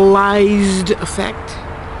marbleized effect?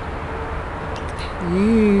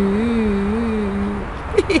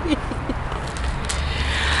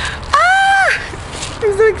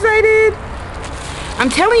 I'm so excited. I'm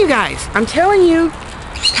telling you guys. I'm telling you.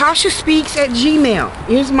 TashaSpeaks@gmail.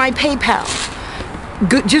 Here's my PayPal.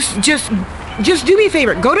 Good, just do me a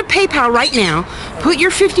favor. Go to PayPal right now. Put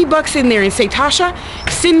your 50 bucks in there and say, Tasha,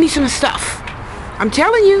 send me some stuff. I'm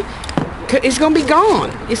telling you, it's gonna be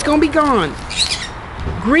gone. It's gonna be gone.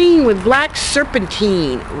 Green with black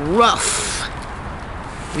serpentine. Rough.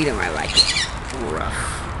 We know I like it. Rough.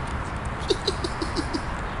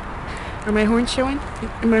 Are my horns showing?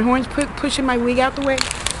 Are my horns pushing my wig out the way?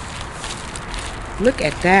 Look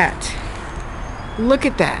at that. Look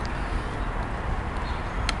at that.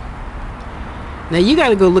 Now you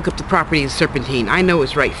gotta go look up the property in serpentine. I know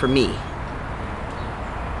it's right for me.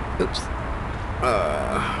 Oops.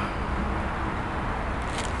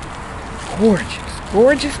 Gorgeous,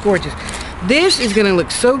 gorgeous, gorgeous. This is gonna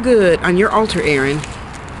look so good on your altar, Aaron.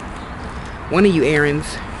 One of you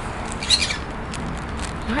Aarons.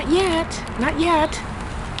 Not yet. Not yet.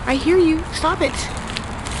 I hear you. Stop it.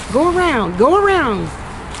 Go around. Go around.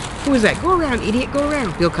 Who is that? Go around, idiot. Go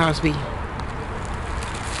around. Bill Cosby.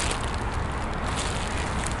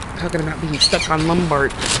 Talking about being stuck on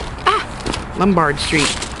Lombard. Ah! Lombard Street.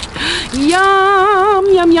 Yum!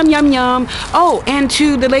 Yum, yum, yum, yum. Oh, and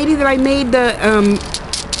to the lady that I made the,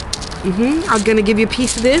 I'm gonna give you a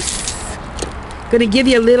piece of this. Gonna give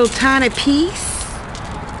you a little tiny piece.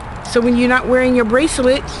 So when you're not wearing your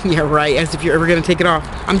bracelet, yeah, right, as if you're ever gonna take it off.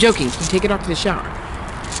 I'm joking. You take it off in the shower.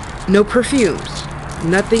 No perfumes.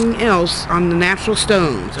 Nothing else on the natural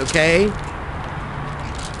stones, okay?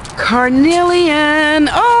 Carnelian.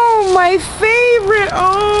 Oh, my favorite.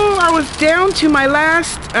 Oh, I was down to my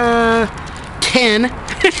last 10.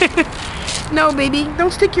 No, baby,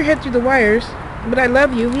 don't stick your head through the wires. But I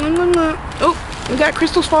love you. Oh, you got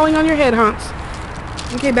crystals falling on your head, Hans.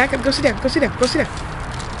 Okay, back up. Go sit down. Go sit down. Go sit down.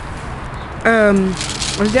 I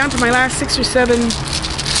was down to my last 6 or 7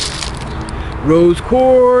 rose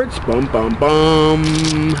quartz. Bum, bum, bum.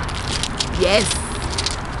 Yes.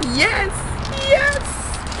 Yes. Yes.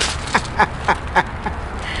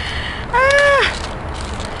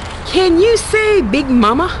 Can you say Big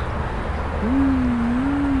Mama?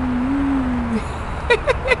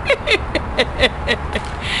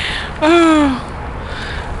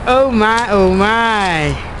 Oh my, oh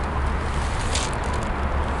my.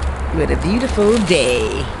 What a beautiful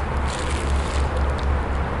day.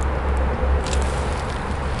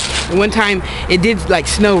 And one time it did like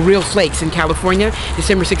snow real flakes in California,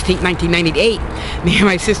 December 16th, 1998. Me and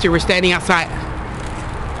my sister were standing outside.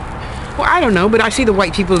 Well, I don't know, but I see the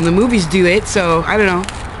white people in the movies do it, so I don't know.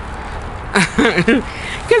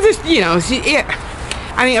 Because it's, you know, yeah.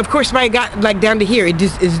 I mean, of course, when I got like down to here, it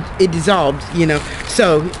dissolved, you know.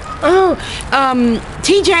 So,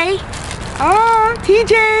 TJ. Oh,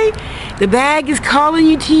 TJ. The bag is calling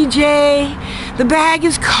you, TJ. The bag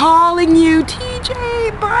is calling you.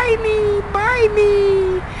 TJ, buy me, buy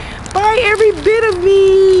me. Buy every bit of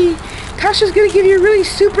me. Tasha's gonna give you a really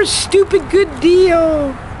super stupid good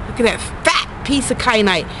deal. Look at that fat piece of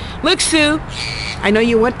kyanite. Look, Sue, I know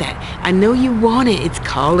you want that. I know you want it. It's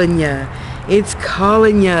calling ya. It's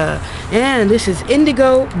calling ya. And this is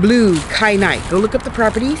indigo blue kyanite. Go look up the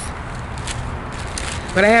properties.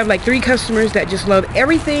 But I have like 3 customers that just love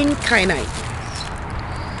everything kyanite.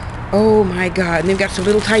 Oh my God. And they've got some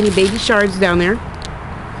little tiny baby shards down there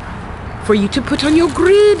for you to put on your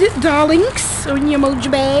grid, darlings, or in your emoji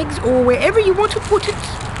bags, or wherever you want to put it.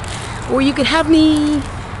 Or you could have me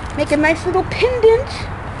make a nice little pendant.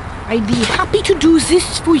 I'd be happy to do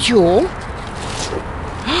this for you.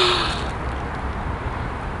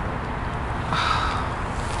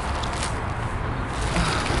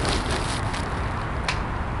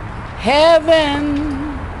 Heaven.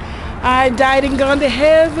 I died and gone to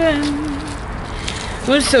heaven.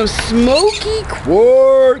 With some smoky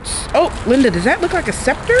quartz. Oh, Linda, does that look like a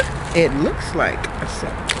scepter? It looks like a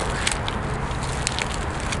scepter.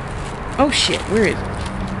 Oh shit, where is it?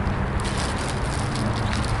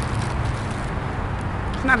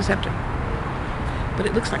 It's not a scepter. But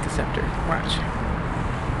it looks like a scepter. Watch.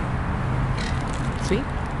 See?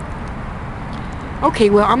 Okay,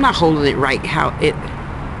 well, I'm not holding it right how it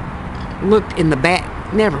looked in the back.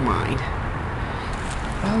 Never mind.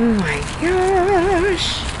 Oh my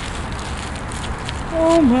gosh.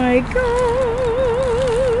 Oh my gosh.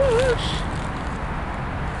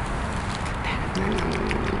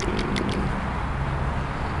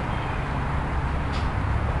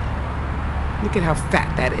 Look at how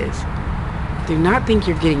fat that is. Do not think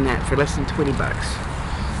you're getting that for less than 20 bucks.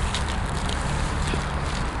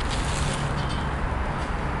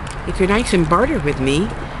 If you're nice and barter with me,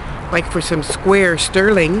 like for some square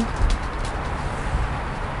sterling,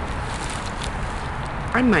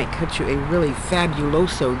 I might cut you a really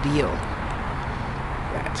fabuloso deal.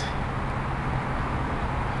 That.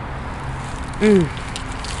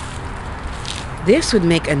 This would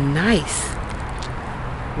make a nice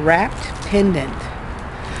wrapped pendant.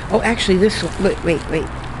 Oh, actually, this will, look, wait.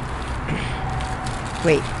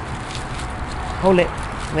 Wait. Hold it.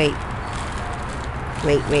 Wait.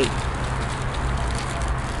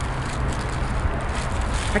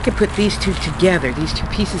 I could put these two together, these two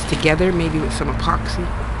pieces together, maybe with some epoxy.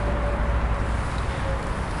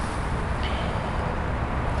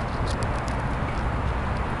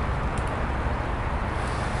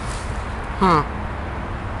 Huh.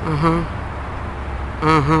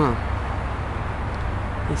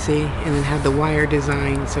 You see? And then have the wire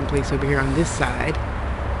design someplace over here on this side.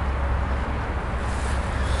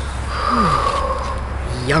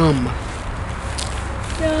 Yum.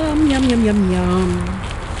 Yum, yum, yum, yum, yum.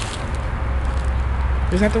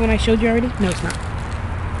 Is that the one I showed you already? No, it's not.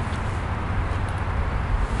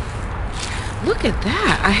 Look at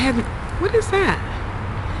that. I haven't... What is that?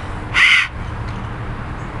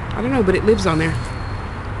 I don't know, but it lives on there.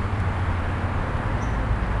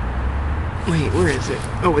 Wait, where is it?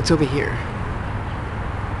 Oh, it's over here.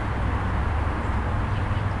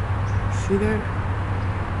 See that?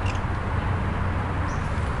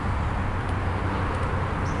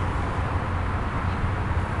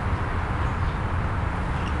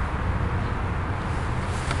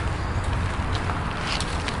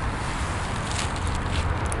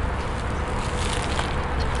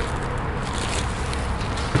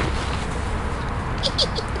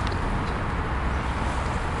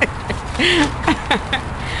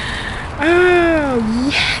 Oh,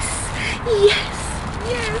 yes, yes,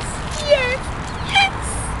 yes, yes, yes.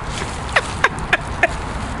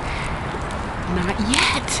 Not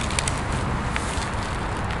yet.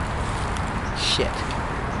 Shit.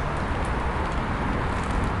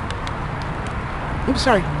 I'm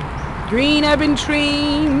sorry. Green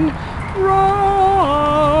Aventine. Raw.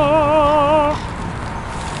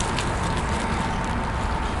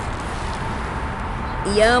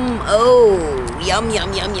 Yum, oh, yum,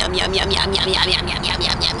 yum, yum, yum, yum, yum, yum, yum, yum, yum, yum, yum,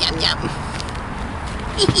 yum, yum, yum, yum.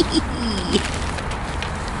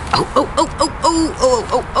 Oh, oh, oh, oh, oh, oh,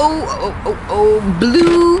 oh, oh, oh, oh, oh,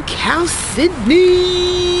 Blue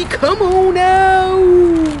Chalcedony, come on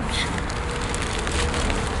out.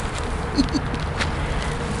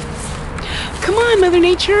 Come on, Mother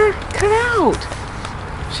Nature, cut out.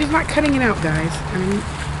 She's not cutting it out, guys. I'm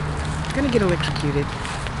gonna get electrocuted.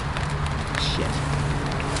 Shit.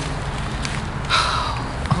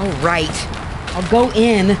 All right, I'll go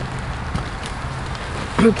in.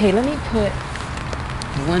 Okay, let me put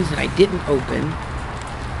the ones that I didn't open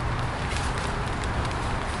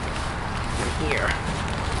here.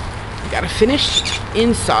 We gotta finish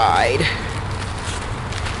inside.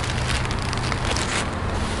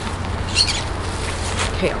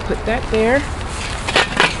 Okay, I'll put that there.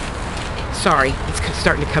 Sorry, it's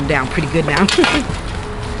starting to come down pretty good now.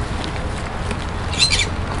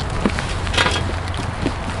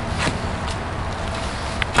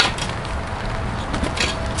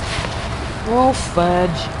 Oh,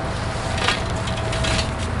 fudge.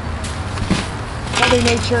 Mother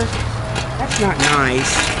Nature. That's not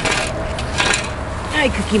nice. Hi,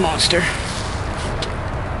 Cookie Monster.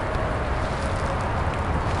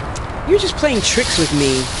 You're just playing tricks with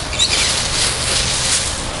me.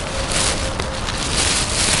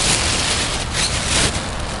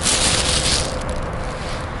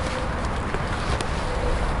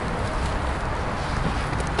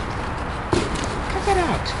 Cut that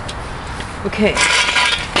out. Okay.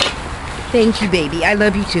 Thank you, baby. I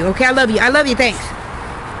love you too. Okay, I love you. I love you. Thanks.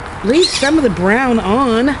 Leave some of the brown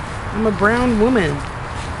on. I'm a brown woman.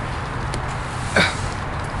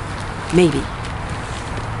 Maybe.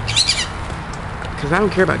 Because I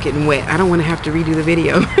don't care about getting wet. I don't want to have to redo the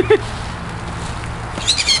video.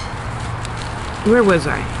 Where was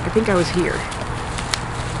I? I think I was here.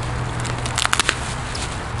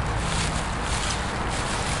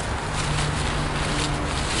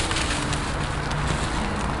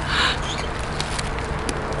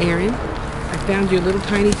 Aaron, I found you a little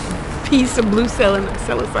tiny piece of blue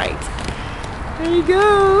silicite. There you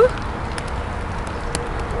go.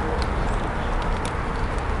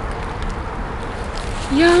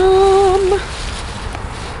 Yum.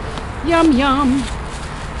 Yum, yum.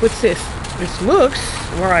 What's this? This looks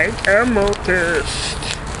like amethyst.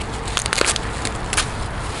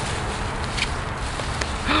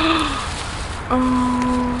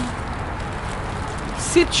 Oh.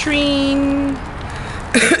 Citrine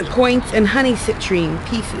points and honey citrine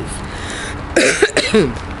pieces.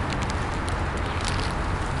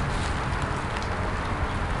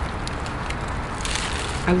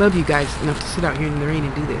 I love you guys enough to sit out here in the rain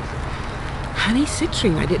and do this. Honey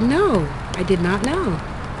citrine, I didn't know. I did not know.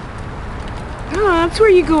 Oh, that's where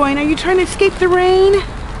you're going. Are you trying to escape the rain?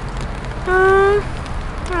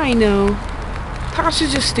 I know.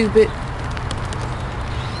 Tasha's just stupid.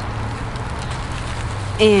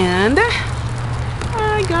 And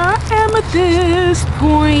I got amethyst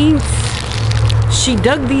points. She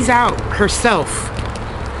dug these out herself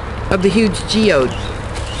of the huge geode.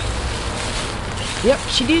 Yep,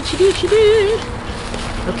 she did, she did, she did.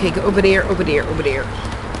 Okay, go over there, over there, over there.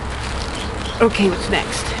 Okay, what's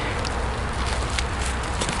next?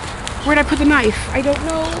 Where'd I put the knife? I don't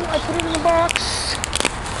know. I put it in the box.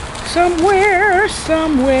 Somewhere,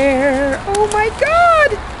 somewhere. Oh my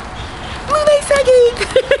God! Blue lace agate!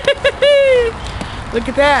 Look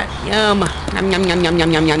at that. Yum. Yum, yum, yum, yum,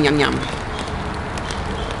 yum, yum, yum, yum, yum.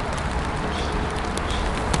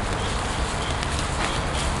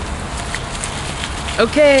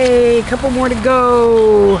 Okay, a couple more to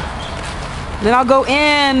go. Then I'll go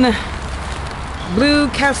in. Blue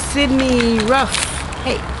Chalcedony rough.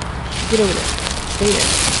 Hey, get over there. Stay there.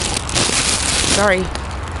 Sorry.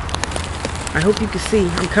 I hope you can see.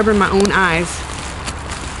 I'm covering my own eyes.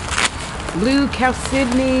 Blue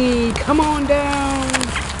Chalcedony, come on down.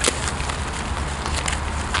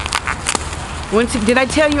 Did I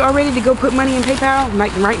tell you already to go put money in PayPal?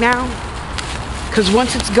 Like right now? Because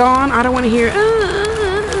once it's gone, I don't want to hear.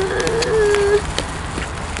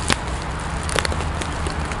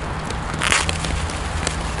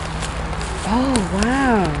 Oh,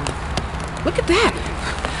 wow. Look at that.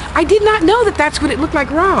 I did not know that that's what it looked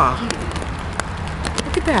like raw.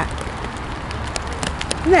 Look at that.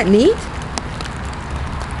 Isn't that neat?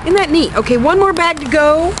 Isn't that neat? Okay, one more bag to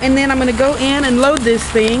go, and then I'm going to go in and load this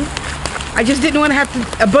thing. I just didn't want to have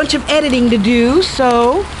a bunch of editing to do,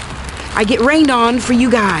 so I get rained on for you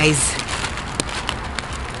guys.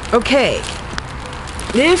 Okay.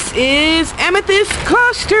 This is amethyst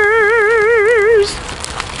clusters.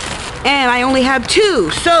 And I only have 2.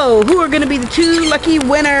 So, who are going to be the 2 lucky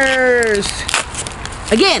winners?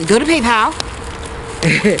 Again, go to PayPal.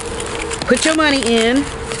 Put your money in.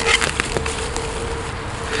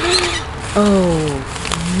 Oh,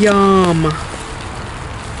 yum.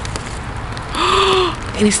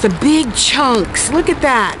 And it's the big chunks. Look at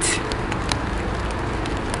that.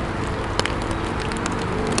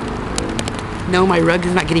 No, my rug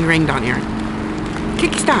is not getting rained on, Aaron.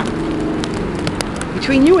 Kick, stop.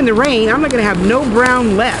 Between you and the rain, I'm not going to have no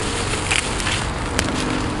brown left.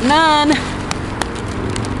 None.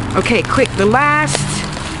 Okay, quick. The last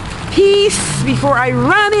piece before I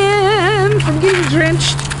run in from getting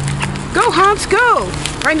drenched. Go, Hans, go.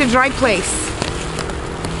 Find a dry place.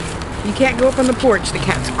 You can't go up on the porch. The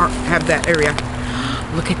cats have that area.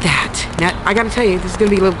 Look at that. Now, I got to tell you, this is going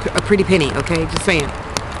to be a pretty penny, okay? Just saying.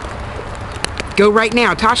 Go right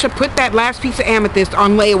now. Tasha, put that last piece of amethyst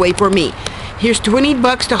on layaway for me. Here's 20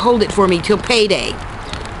 bucks to hold it for me till payday.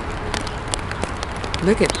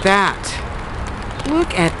 Look at that.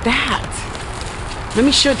 Look at that. Let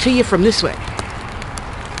me show it to you from this way.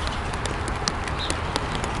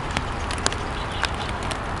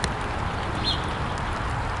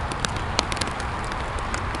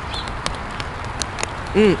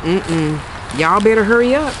 Y'all better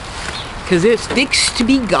hurry up, because it's fixed to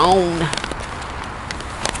be gone.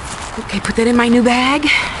 Okay, put that in my new bag.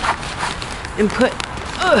 And put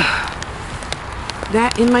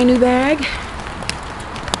that in my new bag.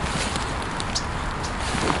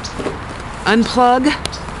 Unplug.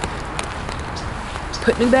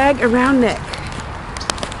 Put new bag around neck.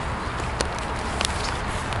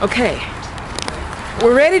 Okay.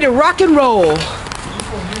 We're ready to rock and roll.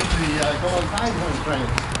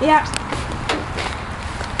 Yeah.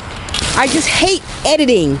 I just hate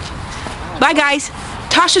editing. Bye, guys.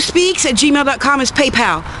 TashaSpeaks@gmail.com is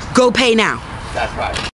PayPal. Go pay now. That's right.